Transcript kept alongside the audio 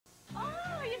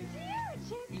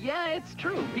Yeah, it's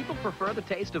true. People prefer the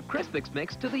taste of Crispix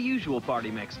Mix to the usual party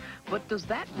mix. But does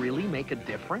that really make a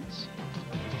difference?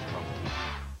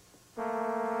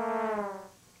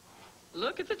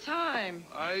 Look at the time.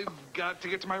 I've got to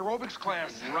get to my aerobics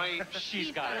class. Right,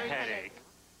 she's got a headache.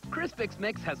 Crispix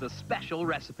Mix has a special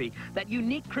recipe, that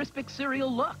unique Crispix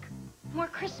cereal look. More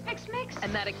Crispix Mix?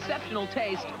 And that exceptional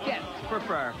taste guests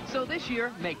prefer. So this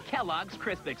year, make Kellogg's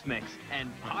Crispix Mix and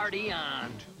party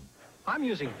on. I'm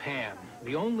using Pam,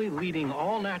 the only leading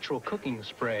all-natural cooking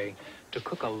spray to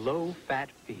cook a low-fat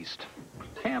feast.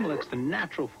 Pam lets the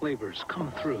natural flavors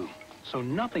come through, so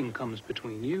nothing comes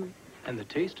between you and the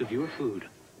taste of your food.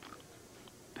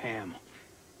 Pam.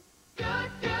 Doing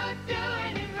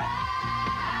it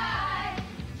right.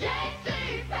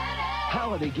 JCPenney.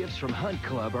 Holiday gifts from Hunt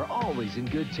Club are always in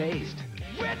good taste.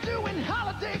 We're doing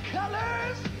holiday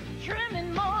colors.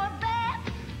 Trimming more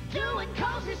vests. Doing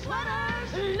cozy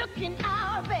sweaters. Looking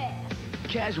our best.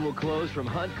 Casual clothes from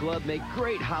Hunt Club make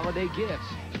great holiday gifts.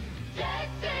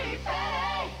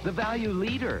 JCPenney. The value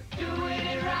leader. Doing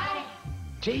it right.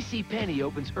 JCPenney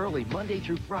opens early Monday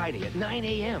through Friday at 9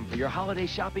 a.m. for your holiday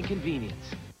shopping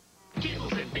convenience.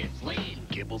 Kibbles and Bits Lean.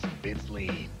 Kibbles and Bits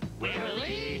Lean. We're a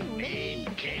lean, mean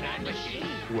canine machine.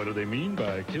 What do they mean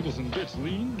by Kibbles and Bits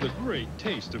Lean? The great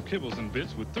taste of Kibbles and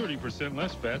Bits with 30%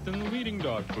 less fat than the leading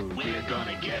dog food. We're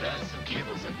gonna get us some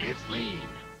Kibbles and Bits Lean.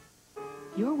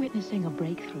 You're witnessing a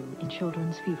breakthrough in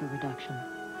children's fever reduction.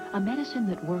 A medicine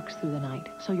that works through the night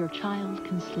so your child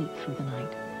can sleep through the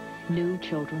night. New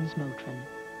Children's Motrin,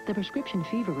 the prescription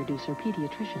fever reducer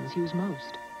pediatricians use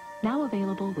most. Now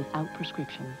available without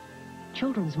prescription.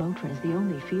 Children's Motrin is the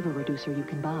only fever reducer you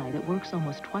can buy that works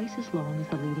almost twice as long as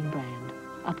the leading brand,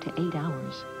 up to 8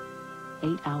 hours.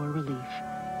 8-hour relief,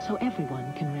 so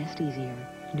everyone can rest easier.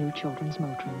 New Children's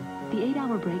Motrin, the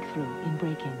 8-hour breakthrough in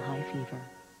breaking high fever.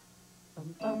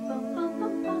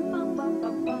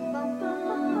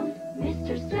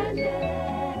 Mr.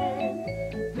 Sandman,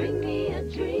 bring me a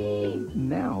dream.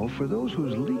 Now, for those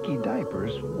whose leaky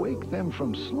diapers wake them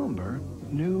from slumber,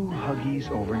 new Huggies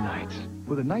Overnights.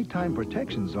 With a nighttime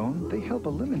protection zone, they help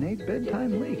eliminate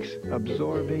bedtime leaks,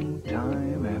 absorbing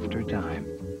time after time,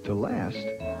 to last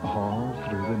all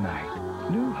through the night.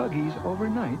 New Huggies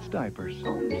Overnights diapers.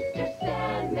 Oh, Mr.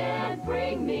 Sandman,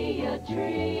 bring me a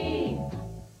dream.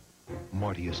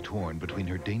 Marty is torn between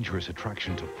her dangerous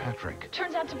attraction to Patrick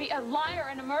Turns out to be a liar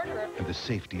and a murderer. and the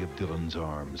safety of Dylan's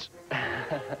arms.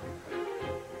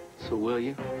 So will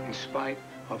you? In spite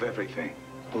of everything,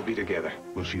 we'll be together.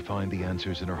 Will she find the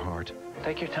answers in her heart?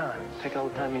 Take your time. Take all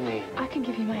the time you need. I can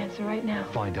give you my answer right now.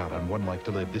 Find out on One Life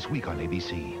to Live this week on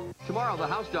ABC. Tomorrow, the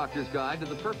House Doctor's Guide to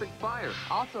the Perfect Fire.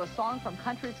 Also a song from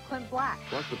country's Clint Black.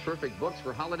 Plus the perfect books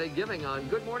for holiday giving on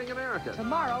Good Morning America.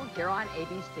 Tomorrow, here on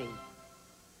ABC.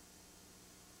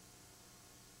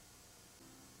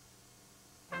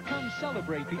 Come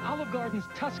celebrate the Olive Garden's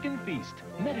Tuscan Feast.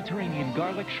 Mediterranean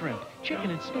garlic shrimp,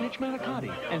 chicken and spinach manicotti,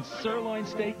 and sirloin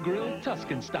steak grilled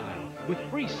Tuscan style. With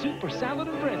free soup or salad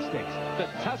and breadsticks. The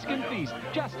Tuscan Feast,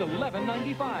 just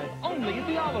 $11.95, only at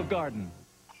the Olive Garden.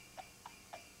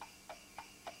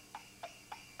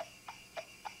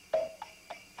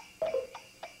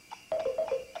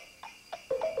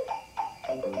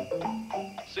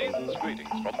 Season's greetings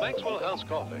from Maxwell House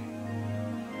Coffee.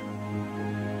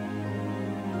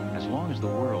 As long as the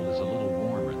world is a little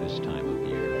warmer this time of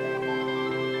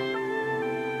year.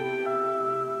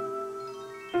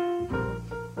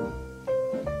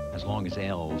 As long as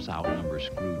elves outnumber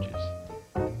Scrooges.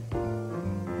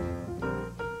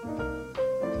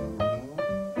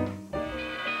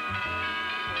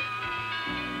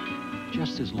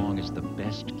 Just as long as the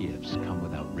best gifts come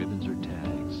without ribbons or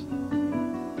tags.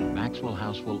 Maxwell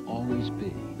House will always be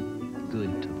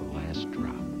good to the last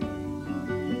drop.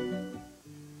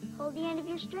 Hold the end of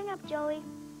your string up, Joey.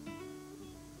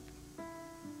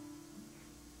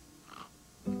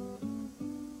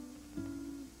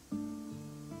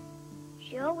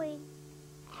 Joey,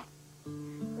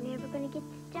 we're never going to get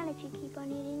this done if you keep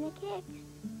on eating the Kix.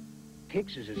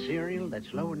 Kix is a cereal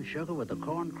that's low in sugar with a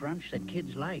corn crunch that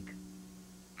kids like.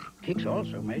 Kix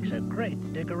also makes a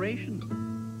great decoration.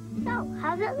 So,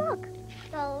 how's it look?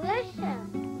 Delicious.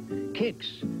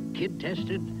 Kix,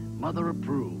 kid-tested,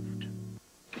 mother-approved.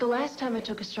 The last time I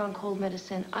took a strong cold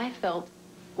medicine, I felt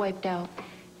wiped out.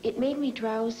 It made me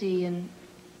drowsy and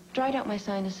dried out my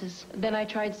sinuses. Then I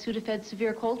tried Sudafed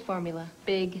Severe Cold Formula.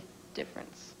 Big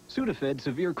difference. Sudafed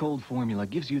Severe Cold Formula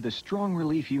gives you the strong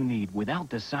relief you need without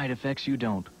the side effects you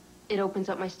don't. It opens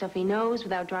up my stuffy nose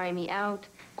without drying me out.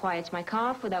 quiets my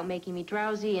cough without making me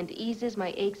drowsy and eases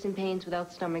my aches and pains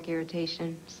without stomach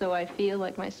irritation. So I feel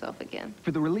like myself again.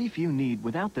 For the relief you need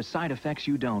without the side effects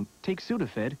you don't, take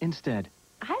Sudafed instead.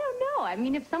 I don't know. I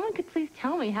mean, if someone could please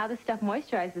tell me how this stuff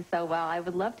moisturizes so well, I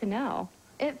would love to know.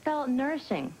 It felt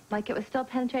nourishing, like it was still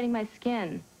penetrating my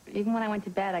skin. Even when I went to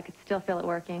bed, I could still feel it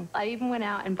working. I even went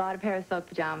out and bought a pair of silk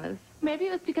pajamas. Maybe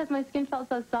it was because my skin felt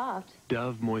so soft.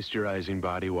 Dove Moisturizing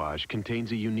Body Wash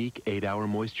contains a unique 8-hour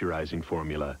moisturizing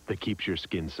formula that keeps your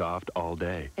skin soft all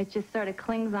day. It just sort of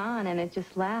clings on, and it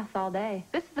just lasts all day.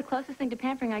 This is the closest thing to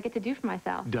pampering I get to do for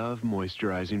myself. Dove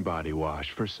Moisturizing Body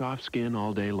Wash for soft skin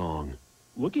all day long.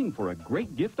 Looking for a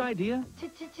great gift idea?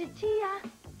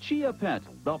 Chia. Chia Pet,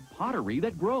 the pottery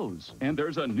that grows. And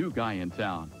there's a new guy in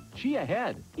town. Chia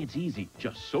Head. It's easy.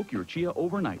 Just soak your chia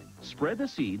overnight. Spread the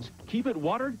seeds, keep it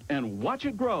watered, and watch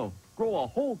it grow. Grow a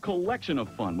whole collection of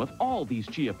fun with all these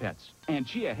Chia Pets. And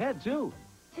Chia Head, too.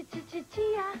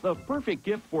 Chia. The perfect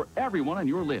gift for everyone on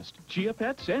your list. Chia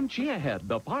Pets and Chia Head,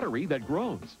 the pottery that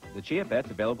grows. The Chia Pet's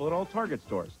available at all Target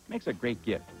stores. Makes a great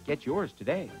gift. Get yours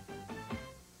today.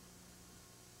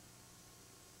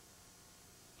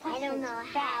 I don't know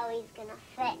how he's gonna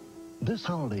fit. This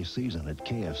holiday season at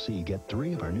KFC, get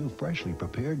 3 of our new freshly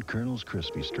prepared Colonel's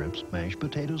Crispy Strips, mashed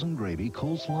potatoes and gravy,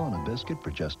 coleslaw, and a biscuit for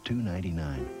just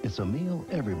 $2.99. It's a meal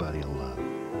everybody will love.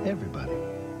 Everybody.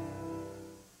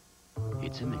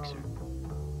 It's a mixer.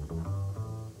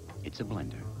 It's a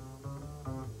blender.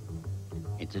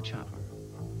 It's a chopper.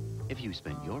 If you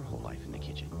spent your whole life in the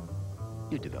kitchen,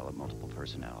 you'd develop multiple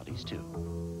personalities, too.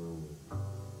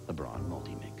 The Braun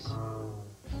Multi-Mix.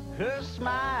 Her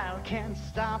smile can't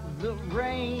stop the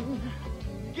rain.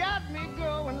 Got me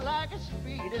going like a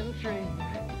speeding train.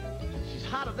 She's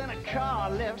hotter than a car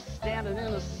left standing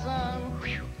in the sun.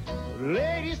 Whew.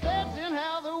 Ladies, that's in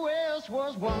how the West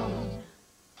was won.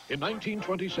 In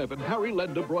 1927, Harry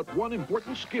Lender brought one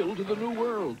important skill to the New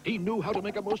World. He knew how to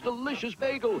make a most delicious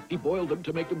bagel. He boiled them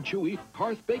to make them chewy,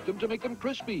 hearth-baked them to make them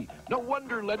crispy. No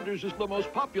wonder Lender's is the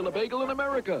most popular bagel in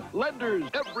America. Lender's,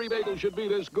 every bagel should be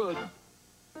this good.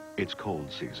 It's cold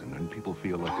season, and people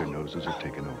feel like their noses are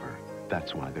taken over.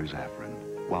 That's why there's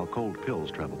Afrin. While cold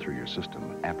pills travel through your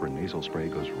system, Afrin nasal spray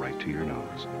goes right to your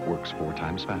nose. Works 4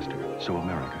 times faster, so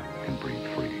America can breathe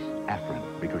free. Afrin,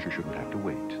 because you shouldn't have to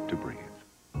wait to breathe.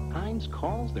 Heinz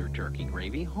calls their turkey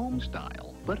gravy home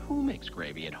style. But who makes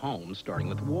gravy at home starting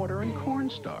with water and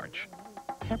cornstarch?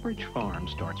 Pepperidge Farm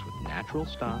starts with natural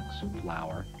stocks,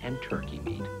 flour, and turkey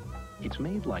meat. It's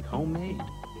made like homemade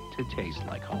to taste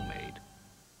like homemade.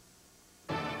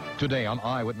 Today on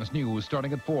Eyewitness News,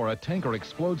 starting at 4, a tanker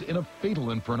explodes in a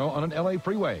fatal inferno on an LA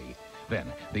freeway. Then,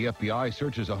 the FBI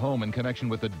searches a home in connection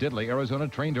with the deadly Arizona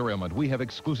train derailment. We have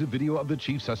exclusive video of the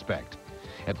chief suspect.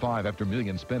 At 5, after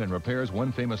millions spent in repairs,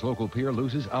 one famous local pier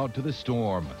loses out to the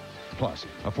storm. Plus,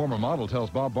 a former model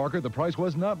tells Bob Barker the price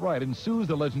was not right and sues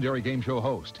the legendary game show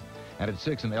host. And at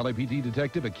 6, an LAPD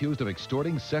detective accused of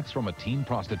extorting sex from a teen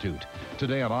prostitute.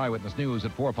 Today on Eyewitness News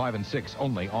at 4, 5, and 6,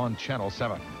 only on Channel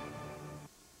 7.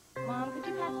 Mom, could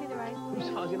you pass me the rice? Who's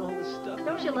hogging all this stuff?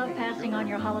 Don't you love passing on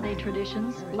your holiday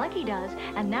traditions? Lucky does,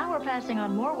 and now we're passing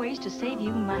on more ways to save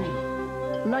you money.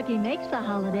 Lucky makes the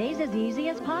holidays as easy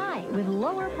as pie, with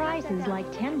lower prices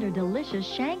like tender, delicious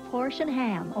shank portion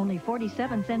ham, only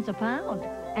 47 cents a pound,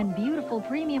 and beautiful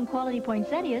premium quality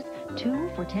poinsettias,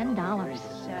 2 for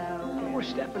 $10. Poor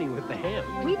Stephanie with the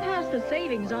ham. We pass the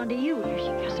savings on to you,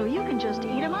 so you can just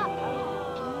eat them up.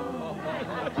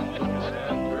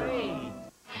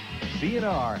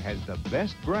 C&R has the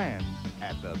best brands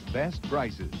at the best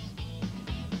prices.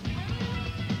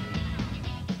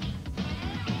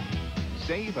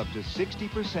 Save up to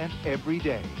 60% every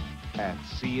day at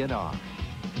C&R.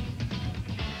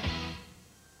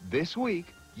 This week,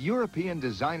 European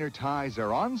designer ties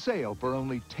are on sale for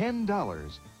only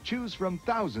 $10. Choose from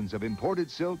thousands of imported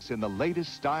silks in the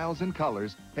latest styles and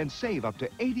colors and save up to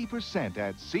 80%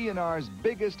 at C&R's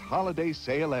biggest holiday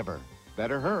sale ever.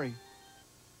 Better hurry.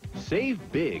 Save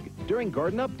big during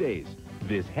Garden Up Days.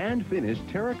 This hand-finished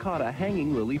terracotta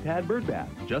hanging lily pad bird bath,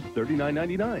 just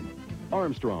 $39.99.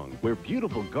 Armstrong, where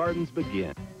beautiful gardens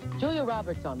begin. Julia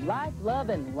Roberts on Life, Love,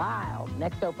 and Wild.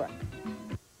 Next Oprah.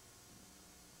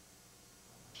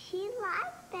 She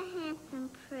liked the handsome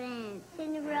prince.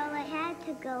 Cinderella had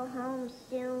to go home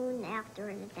soon after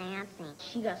the dancing.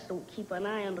 She got to keep an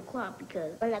eye on the clock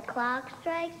because when the clock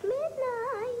strikes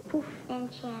midnight, poof, then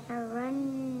she had to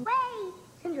run. Wait!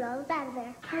 Cinderella's out of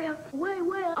there. Hurry up. Wait,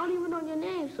 I don't even know your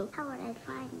name, so how would I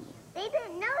find you? They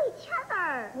didn't know each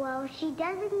other. Well, she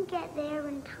doesn't get there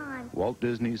in time. Walt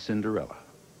Disney's Cinderella.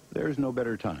 There's no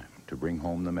better time to bring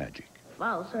home the magic. If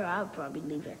I was her, I would probably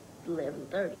leave at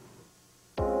 11:30.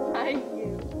 Thank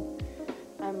you.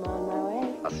 I'm on my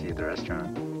way. I'll see you at the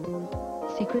restaurant.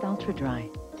 Secret Ultra Dry.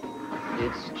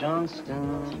 It's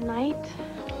Johnston. Tonight?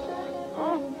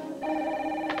 Oh.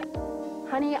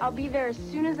 Honey, I'll be there as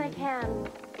soon as I can.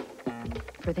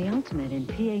 For the ultimate in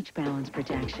pH balance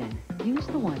protection, use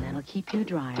the one that'll keep you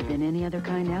drier than any other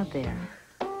kind out there.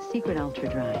 Secret Ultra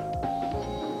Dry.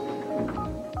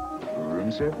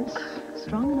 Room service?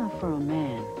 Strong enough for a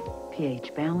man,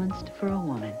 pH balanced for a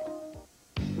woman.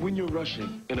 When you're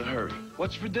rushing in a hurry,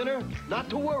 what's for dinner? Not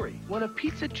to worry. When a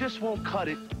pizza just won't cut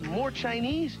it, more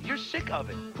Chinese, you're sick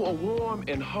of it. For a warm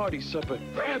and hearty supper,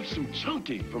 grab some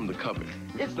chunky from the cupboard.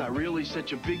 It's not really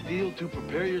such a big deal to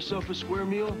prepare yourself a square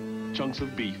meal. Chunks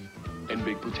of beef and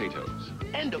big potatoes.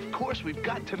 And of course, we've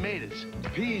got tomatoes,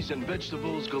 peas and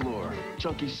vegetables galore.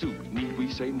 Chunky soup, need we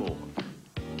say more?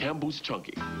 Campbell's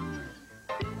Chunky.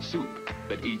 Soup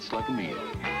that eats like a meal.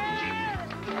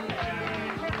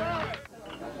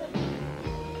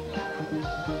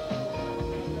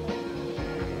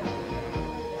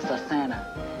 So Santa,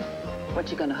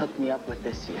 what you gonna hook me up with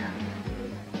this year?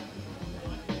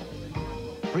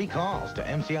 Free calls to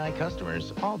MCI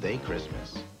customers all day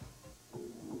Christmas.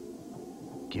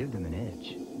 Give them an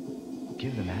edge.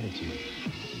 Give them attitude.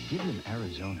 Give them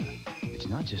Arizona. It's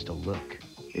not just a look,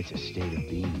 it's a state of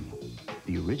being.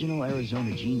 The original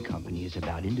Arizona Gene Company is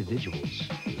about individuals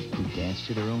who dance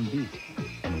to their own beat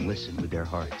and listen with their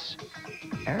hearts.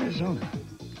 Arizona.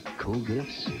 Cool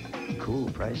gifts, cool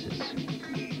prices.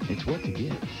 It's what to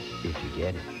give if you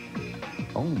get it.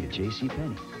 Only at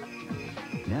JCPenney.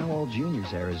 Now all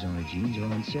Junior's Arizona jeans are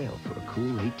on sale for a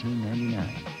cool $18.99.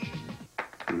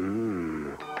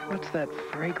 What's that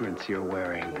fragrance you're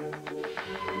wearing?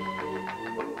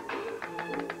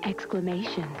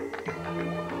 Exclamation.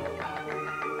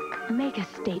 Make a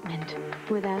statement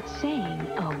without saying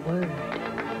a word.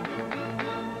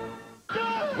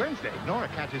 Wednesday, Nora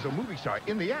catches a movie star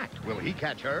in the act. Will he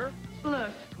catch her?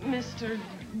 Look, Mr.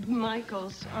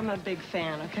 Michaels, I'm a big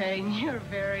fan, okay? You're a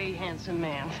very handsome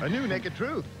man. A new Naked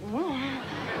Truth.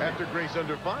 After Grace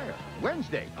Under Fire.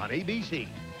 Wednesday on ABC.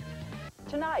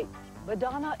 Tonight,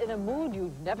 Madonna in a mood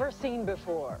you've never seen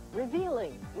before.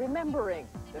 Revealing, remembering.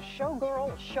 The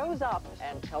showgirl shows up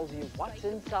and tells you what's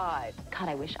inside. God,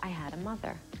 I wish I had a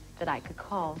mother that I could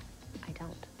call. I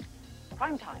don't.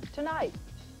 Primetime, tonight.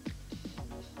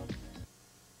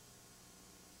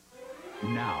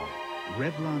 Now,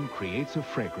 Revlon creates a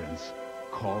fragrance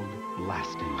called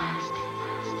Lasting.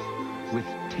 With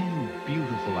 10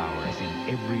 beautiful hours in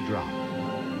every drop.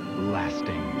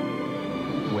 Lasting.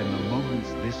 When the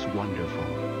moment's this wonderful,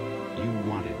 you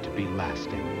want it to be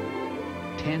lasting.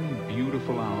 10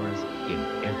 beautiful hours in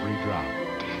every drop.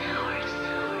 10 hours.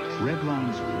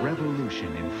 Revlon's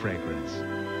revolution in fragrance.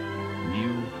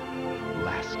 New,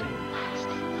 lasting.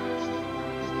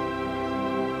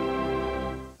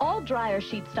 All dryer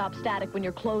sheets stop static when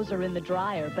your clothes are in the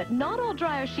dryer, but not all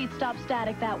dryer sheets stop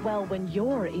static that well when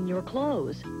you're in your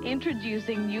clothes.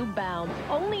 Introducing New Bounce.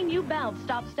 Only New Bounce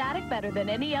stops static better than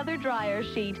any other dryer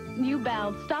sheet. New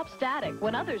Bounce stops static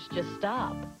when others just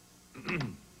stop.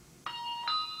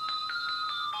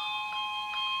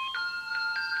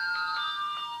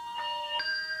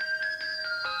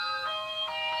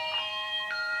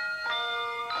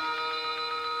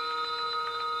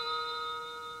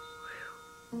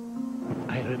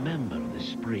 I remember the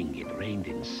spring it rained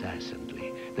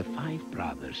incessantly. The 5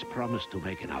 brothers promised to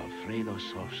make an Alfredo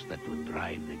sauce that would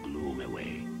drive the gloom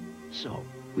away. So,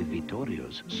 with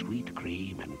Vittorio's sweet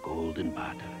cream and golden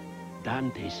butter,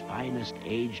 Dante's finest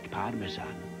aged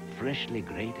Parmesan, freshly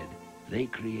grated, they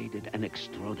created an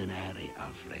extraordinary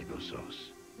Alfredo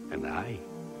sauce. And I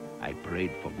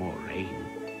prayed for more rain.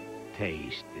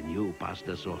 Taste the new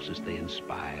pasta sauces they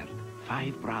inspired.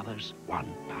 5 brothers,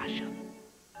 1 passion.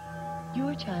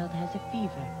 Your child has a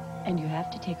fever, and you have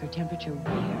to take her temperature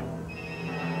where?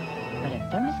 But a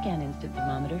Thermoscan instant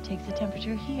thermometer takes the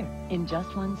temperature here in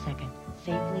just 1 second.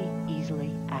 Safely,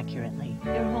 easily, accurately.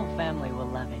 Your whole family will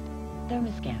love it.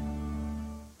 Thermoscan.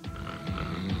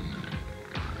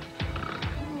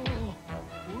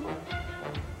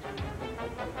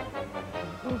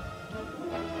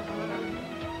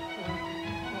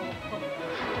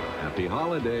 Happy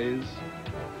holidays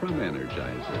from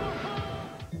Energizer.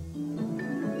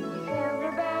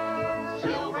 Silver bells,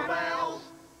 silver bells,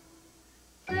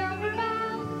 silver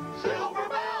bells, silver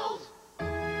bells.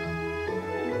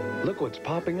 Look what's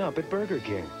popping up at Burger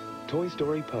King. Toy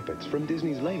Story puppets from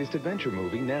Disney's latest adventure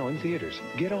movie, now in theaters.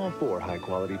 Get all 4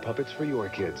 high-quality puppets for your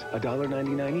kids.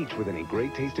 $1.99 each with any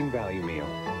great-tasting value meal.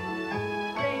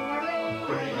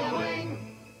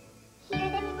 Ring-a-ling. Hear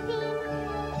them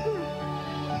sing.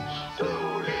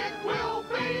 Soon it will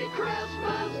be Christmas.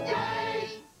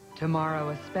 Tomorrow,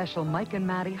 a special Mike and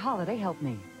Maddie Holiday Help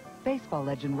Me. Baseball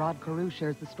legend Rod Carew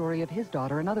shares the story of his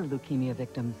daughter and other leukemia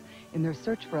victims in their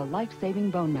search for a life-saving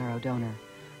bone marrow donor.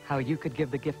 How you could give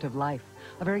the gift of life.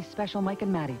 A very special Mike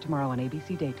and Maddie tomorrow on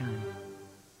ABC Daytime.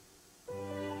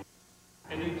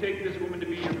 And you take this woman to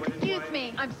be your wedding Excuse wife?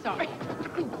 me. I'm sorry.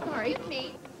 Sorry. Excuse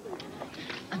me.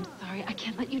 I'm sorry. I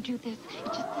can't let you do this. It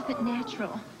just isn't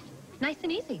natural. Nice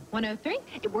and easy. 103.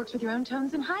 It works with your own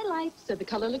tones and highlights, so the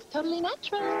color looks totally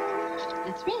natural.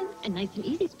 Let's rinse. And Nice and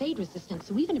Easy's fade resistant,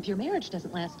 so even if your marriage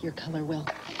doesn't last, your color will.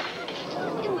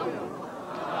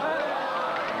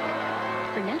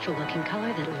 For natural-looking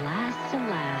color that lasts and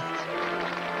lasts.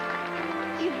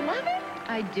 You love it?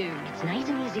 I do. It's nice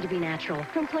and easy to be natural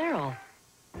from Clairol.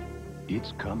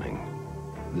 It's coming.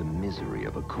 The misery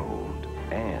of a cold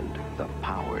and the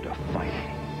power to fight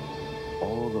it.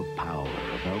 All the power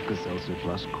of Alka-Seltzer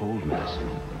Plus cold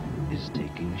medicine is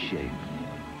taking shape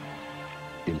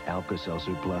in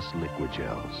Alka-Seltzer Plus liquid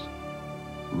gels.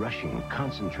 Rushing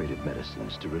concentrated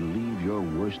medicines to relieve your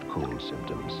worst cold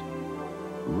symptoms.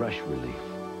 Rush relief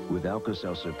with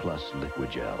Alka-Seltzer Plus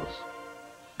liquid gels.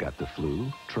 Got the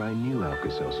flu? Try new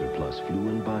Alka-Seltzer Plus flu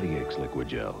and body aches liquid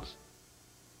gels.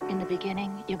 In the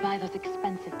beginning, you buy those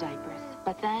expensive diapers,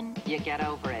 but then you get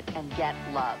over it and get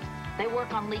Luvs. They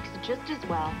work on leaks just as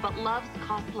well, but Luvs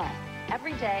cost less.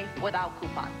 Every day without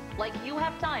coupons. Like you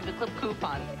have time to clip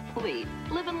coupons. Please,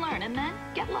 live and learn and then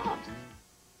get Luvs.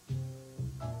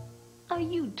 Are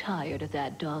you tired of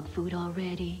that dog food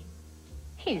already?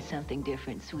 Here's something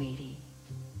different, sweetie.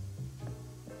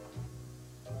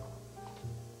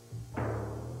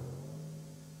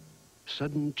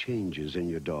 Sudden changes in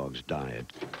your dog's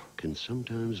diet can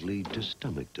sometimes lead to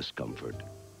stomach discomfort.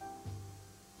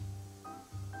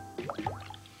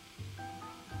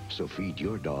 So feed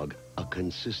your dog a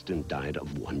consistent diet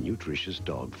of one nutritious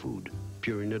dog food.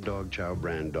 Purina Dog Chow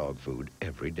brand dog food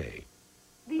every day.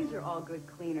 These are all good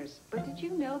cleaners, but did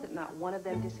you know that not one of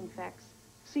them disinfects?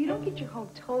 So you don't get your home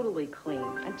totally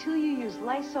clean until you use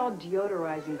Lysol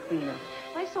deodorizing cleaner.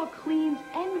 Lysol cleans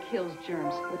and kills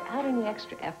germs without any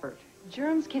extra effort.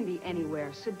 Germs can be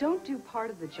anywhere, so don't do part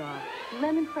of the job.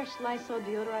 Lemon Fresh Lysol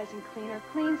deodorizing cleaner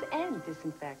cleans and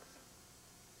disinfects.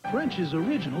 French's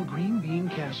Original Green Bean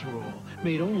Casserole,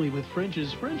 made only with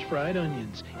French's French fried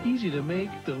onions. Easy to make,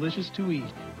 delicious to eat,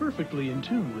 perfectly in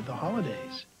tune with the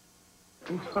holidays.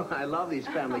 I love these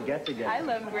family get-togethers. I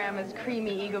love Grandma's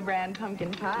creamy Eagle brand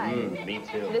pumpkin pie. Me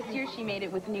too. This year she made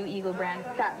it with new Eagle brand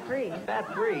fat-free.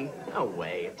 Fat-free? No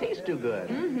way. It tastes too good.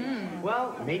 Mm-hmm.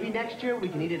 Well, maybe next year we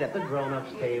can eat it at the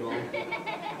grown-ups table.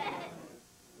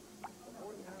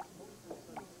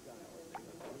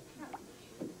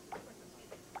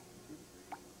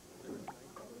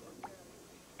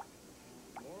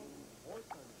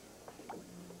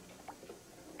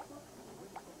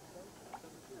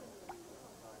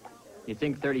 You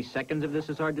think 30 seconds of this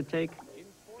is hard to take?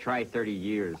 Try 30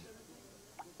 years.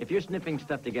 If you're sniffing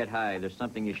stuff to get high, there's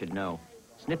something you should know.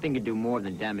 Sniffing can do more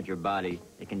than damage your body.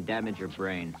 It can damage your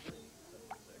brain.